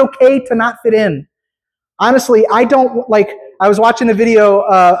 And it's okay to not fit in. Honestly, I was watching a video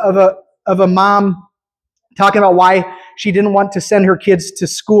of a mom talking about why she didn't want to send her kids to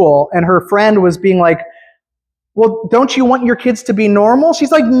school. And her friend was being like, well, don't you want your kids to be normal?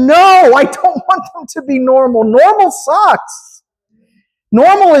 She's like, no, I don't want them to be normal. Normal sucks.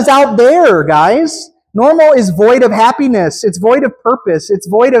 Normal is out there, guys. Normal is void of happiness. It's void of purpose. It's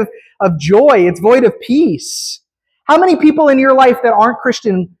void of joy. It's void of peace. How many people in your life that aren't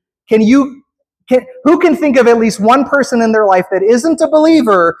Christian who can think of at least one person in their life that isn't a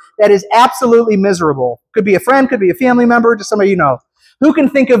believer that is absolutely miserable? Could be a friend, could be a family member, just somebody you know. Who can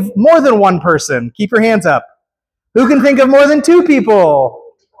think of more than one person? Keep your hands up. Who can think of more than two people?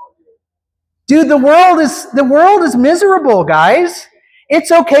 Dude, the world is miserable, guys. It's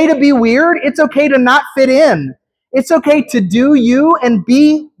okay to be weird. It's okay to not fit in. It's okay to do you and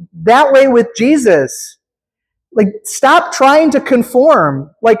be that way with Jesus. Like, stop trying to conform.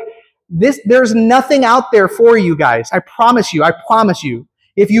 Like, there's nothing out there for you guys. I promise you.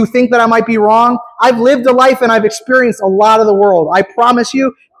 If you think that I might be wrong, I've lived a life and I've experienced a lot of the world. I promise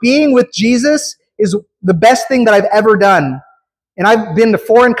you, being with Jesus is the best thing that I've ever done. And I've been to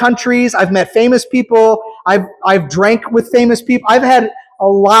foreign countries. I've met famous people. I've drank with famous people. I've had a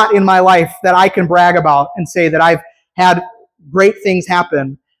lot in my life that I can brag about and say that I've had great things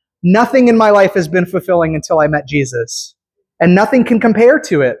happen. Nothing in my life has been fulfilling until I met Jesus. And nothing can compare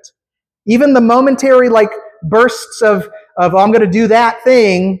to it. Even the momentary bursts of I'm going to do that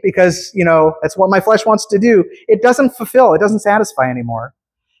thing because, that's what my flesh wants to do. It doesn't fulfill. It doesn't satisfy anymore.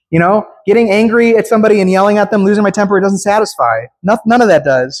 Getting angry at somebody and yelling at them, losing my temper, it doesn't satisfy. None of that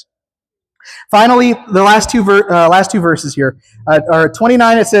does. Finally, the last two verses here are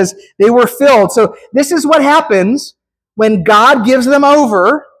 29. It says they were filled. So this is what happens when God gives them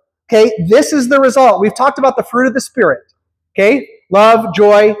over. Okay, this is the result. We've talked about the fruit of the Spirit. Okay, love,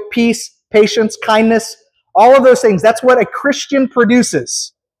 joy, peace, patience, kindness, all of those things. That's what a Christian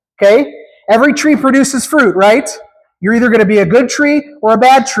produces. Okay, every tree produces fruit, right? You're either going to be a good tree or a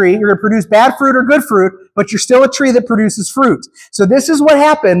bad tree. You're going to produce bad fruit or good fruit, but you're still a tree that produces fruit. So this is what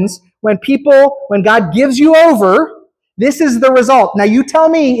happens when God gives you over. This is the result. Now you tell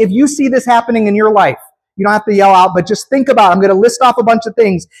me if you see this happening in your life. You don't have to yell out, but just think about it. I'm going to list off a bunch of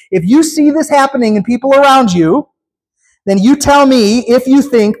things. If you see this happening in people around you, then you tell me if you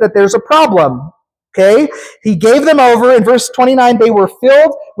think that there's a problem. Okay? He gave them over. In verse 29, they were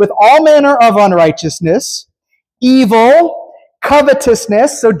filled with all manner of unrighteousness, evil,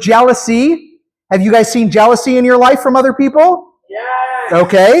 covetousness, so jealousy. Have you guys seen jealousy in your life from other people? Yes.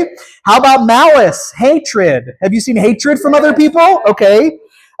 Okay. How about malice, hatred? Have you seen hatred from other people? Okay.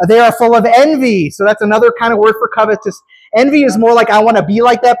 They are full of envy. So that's another kind of word for covetous. Envy is more like I want to be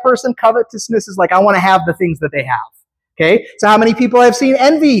like that person. Covetousness is like I want to have the things that they have. Okay. So how many people have seen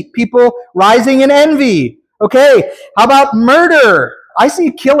envy? People rising in envy. Okay. How about murder? I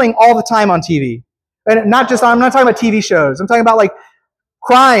see killing all the time on TV. And I'm not talking about TV shows. I'm talking about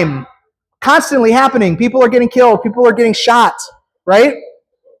crime constantly happening. People are getting killed. People are getting shot, right?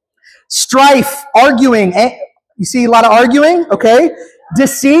 Strife, arguing. You see a lot of arguing, okay?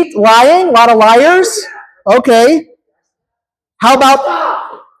 Deceit, lying, a lot of liars, okay? How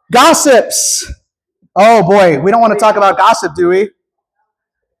about gossips? Oh boy, we don't want to talk about gossip, do we?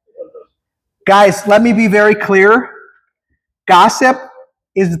 Guys, let me be very clear. Gossip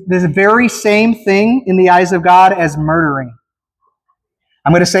is the very same thing in the eyes of God as murdering.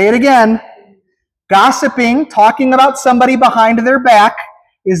 I'm going to say it again. Gossiping, talking about somebody behind their back,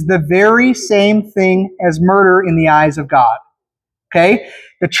 is the very same thing as murder in the eyes of God. Okay?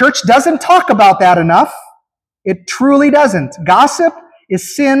 The church doesn't talk about that enough. It truly doesn't. Gossip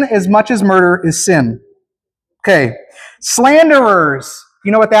is sin as much as murder is sin. Okay. Slanderers.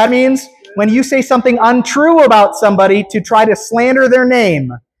 You know what that means? When you say something untrue about somebody to try to slander their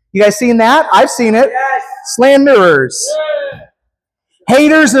name. You guys seen that? I've seen it. Yes. Slanderers. Yes.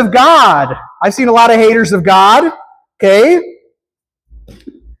 Haters of God. I've seen a lot of haters of God. Okay?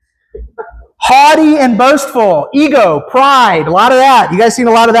 Haughty and boastful. Ego, pride, a lot of that. You guys seen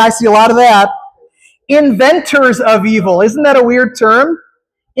a lot of that? I see a lot of that. Inventors of evil. Isn't that a weird term?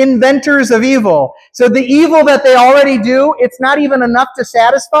 Inventors of evil. So the evil that they already do, it's not even enough to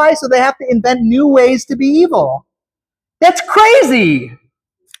satisfy, so they have to invent new ways to be evil. That's crazy.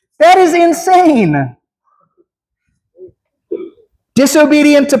 That is insane.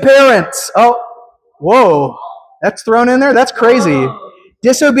 Disobedient to parents. Oh, whoa. That's thrown in there? That's crazy.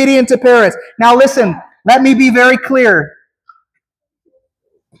 Disobedient to parents. Now listen, let me be very clear.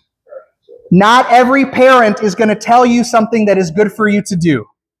 Not every parent is going to tell you something that is good for you to do.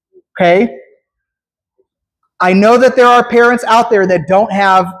 Okay? I know that there are parents out there that don't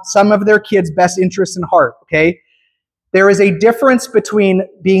have some of their kids' best interests in heart. Okay? There is a difference between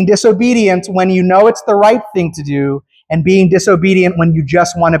being disobedient when you know it's the right thing to do and being disobedient when you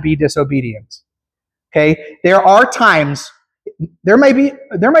just want to be disobedient. Okay? There are times, there may be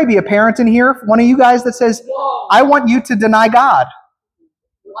a parent in here, one of you guys that says, I want you to deny God.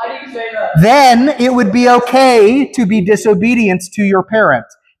 Why do you say that? Then it would be okay to be disobedient to your parent.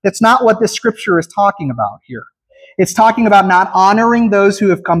 That's not what this scripture is talking about here. It's talking about not honoring those who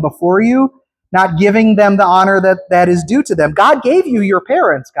have come before you, not giving them the honor that is due to them. God gave you your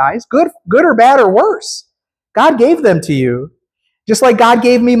parents, guys, good or bad or worse. God gave them to you, just like God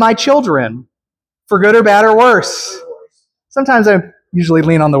gave me my children, for good or bad or worse. Sometimes I usually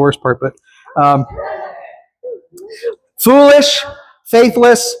lean on the worst part, but foolish,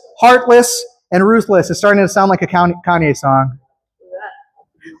 faithless, heartless, and ruthless. It's starting to sound like a Kanye song.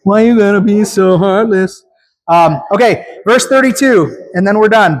 Why you gonna be so heartless? Okay, verse 32, and then we're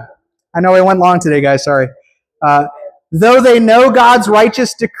done. I know I went long today, guys, sorry. Though they know God's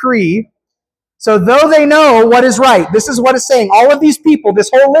righteous decree, so though they know what is right, this is what it's saying. All of these people,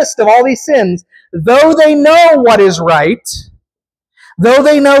 this whole list of all these sins, though they know what is right, though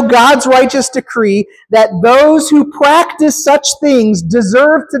they know God's righteous decree, that those who practice such things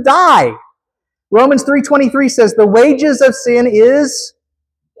deserve to die. Romans 3:23 says the wages of sin is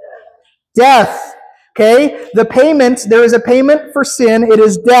death. Okay? The payment, there is a payment for sin, it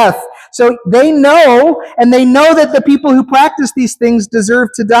is death. So they know, and they know that the people who practice these things deserve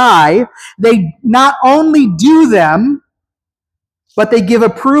to die. They not only do them, but they give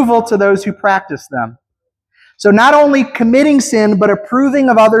approval to those who practice them. So not only committing sin, but approving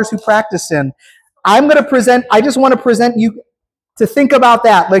of others who practice sin. I just want to present you to think about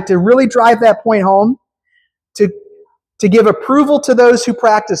that, like to really drive that point home, to give approval to those who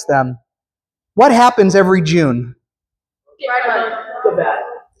practice them. What happens every June?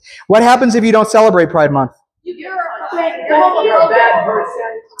 What happens if you don't celebrate Pride Month? You're a bad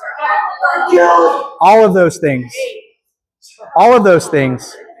person. All of those things. All of those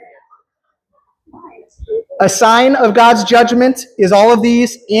things. A sign of God's judgment is all of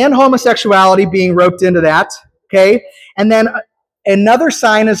these, and homosexuality being roped into that. Okay? And then another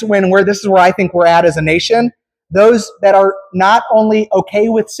sign is this is where I think we're at as a nation. Those that are not only okay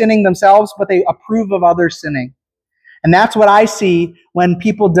with sinning themselves, but they approve of others sinning. And that's what I see when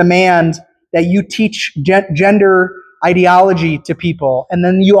people demand that you teach gender ideology to people. And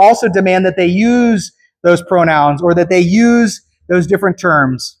then you also demand that they use those pronouns or that they use those different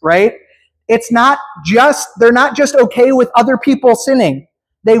terms, right? They're not just okay with other people sinning.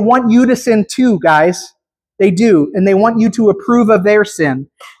 They want you to sin too, guys. They do, and they want you to approve of their sin.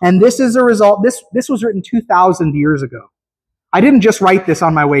 And this is a result. This was written 2,000 years ago. I didn't just write this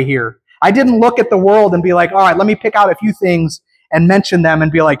on my way here. I didn't look at the world and be like, all right, let me pick out a few things and mention them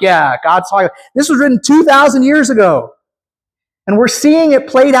and be like, yeah, God's talking. This was written 2,000 years ago. And we're seeing it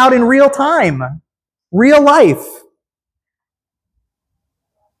played out in real time, real life.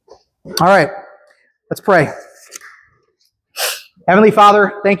 All right, let's pray. Heavenly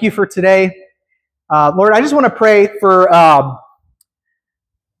Father, thank you for today. Lord, I just want to pray for,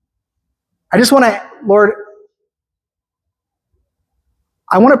 Lord,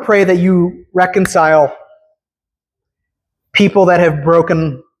 I want to pray that you reconcile people that have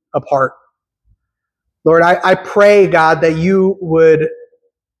broken apart. Lord, I pray, God, that you would,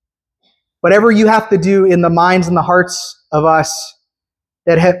 whatever you have to do in the minds and the hearts of us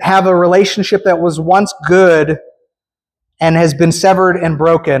that have a relationship that was once good and has been severed and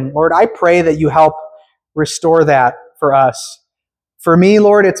broken, Lord, I pray that you help restore that for us. For me,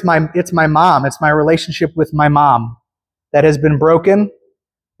 Lord, it's my mom. It's my relationship with my mom that has been broken.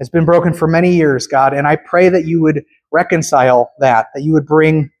 It's been broken for many years, God, and I pray that you would reconcile that you would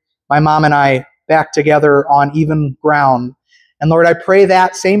bring my mom and I back together on even ground. And Lord, I pray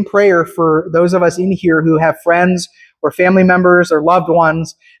that same prayer for those of us in here who have friends or family members or loved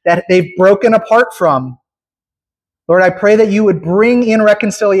ones that they've broken apart from. Lord, I pray that you would bring in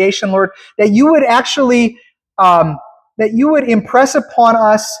reconciliation, Lord, that you would actually, that you would impress upon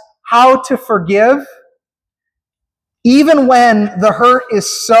us how to forgive, even when the hurt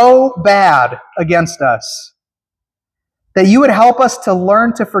is so bad against us. That you would help us to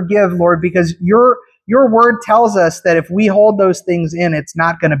learn to forgive, Lord, because your word tells us that if we hold those things in, it's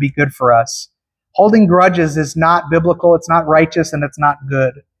not going to be good for us. Holding grudges is not biblical, it's not righteous, and it's not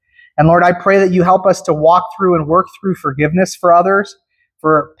good. And Lord, I pray that you help us to walk through and work through forgiveness for others,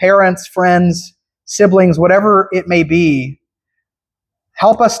 for parents, friends, siblings, whatever it may be.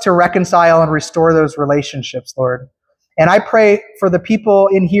 Help us to reconcile and restore those relationships, Lord. And I pray for the people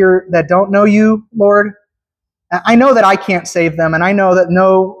in here that don't know you, Lord. I know that I can't save them, and I know that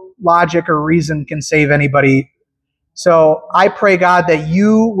no logic or reason can save anybody. So I pray, God, that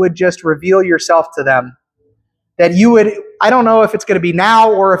you would just reveal yourself to them. That you would, I don't know if it's going to be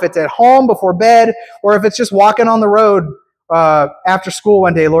now or if it's at home before bed or if it's just walking on the road after school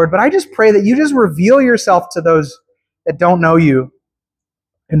one day, Lord. But I just pray that you just reveal yourself to those that don't know you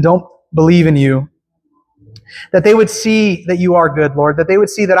and don't believe in you. That they would see that you are good, Lord. That they would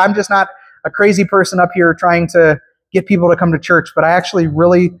see that I'm just not a crazy person up here trying to get people to come to church, but I actually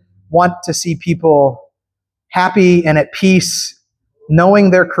really want to see people happy and at peace,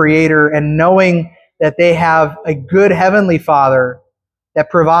 knowing their Creator and knowing that they have a good Heavenly Father that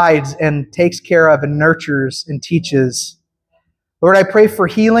provides and takes care of and nurtures and teaches. Lord, I pray for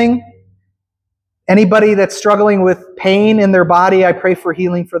healing. Anybody that's struggling with pain in their body, I pray for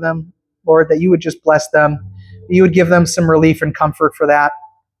healing for them, Lord, that you would just bless them. That you would give them some relief and comfort for that.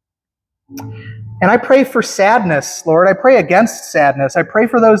 And I pray for sadness, Lord. I pray against sadness. I pray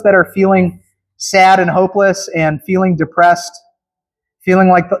for those that are feeling sad and hopeless and feeling depressed, feeling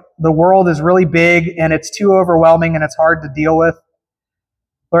like the world is really big and it's too overwhelming and it's hard to deal with.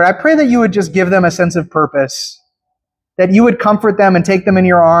 Lord, I pray that you would just give them a sense of purpose, that you would comfort them and take them in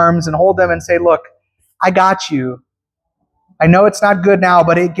your arms and hold them and say, look, I got you. I know it's not good now,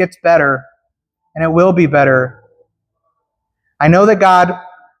 but it gets better and it will be better. I know that God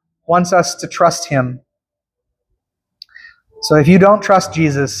wants us to trust him. So if you don't trust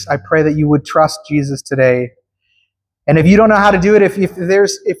Jesus, I pray that you would trust Jesus today. And if you don't know how to do it, if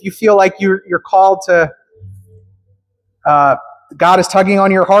you feel like you're called to, God is tugging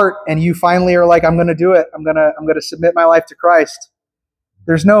on your heart, and you finally are like, I'm going to do it. I'm going to submit my life to Christ.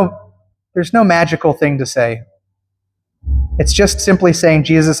 There's no magical thing to say. It's just simply saying,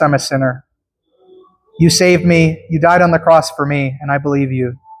 Jesus, I'm a sinner. You saved me. You died on the cross for me, and I believe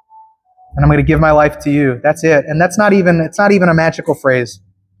you. And I'm going to give my life to you. That's it. And it's not even a magical phrase.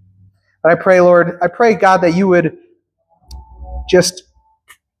 But I pray, Lord, God, that you would just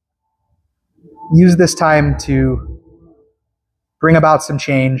use this time to bring about some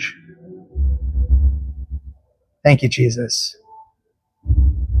change. Thank you, Jesus.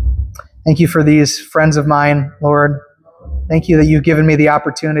 Thank you for these friends of mine, Lord. Thank you that you've given me the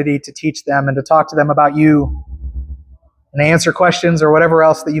opportunity to teach them and to talk to them about you and answer questions or whatever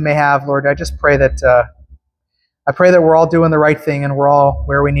else that you may have, Lord. I just pray that we're all doing the right thing and we're all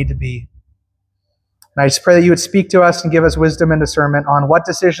where we need to be. And I just pray that you would speak to us and give us wisdom and discernment on what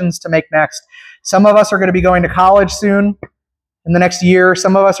decisions to make next. Some of us are going to be going to college soon in the next year.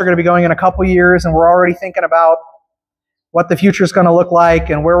 Some of us are going to be going in a couple years, and we're already thinking about what the future is going to look like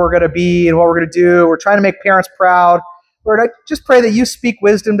and where we're going to be and what we're going to do. We're trying to make parents proud. Lord, I just pray that you speak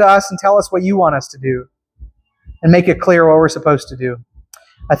wisdom to us and tell us what you want us to do and make it clear what we're supposed to do.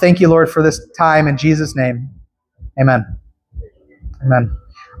 I thank you, Lord, for this time in Jesus' name. Amen. Amen.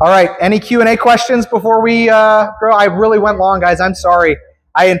 All right, any Q&A questions before we go? I really went long, guys. I'm sorry.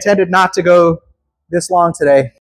 I intended not to go this long today.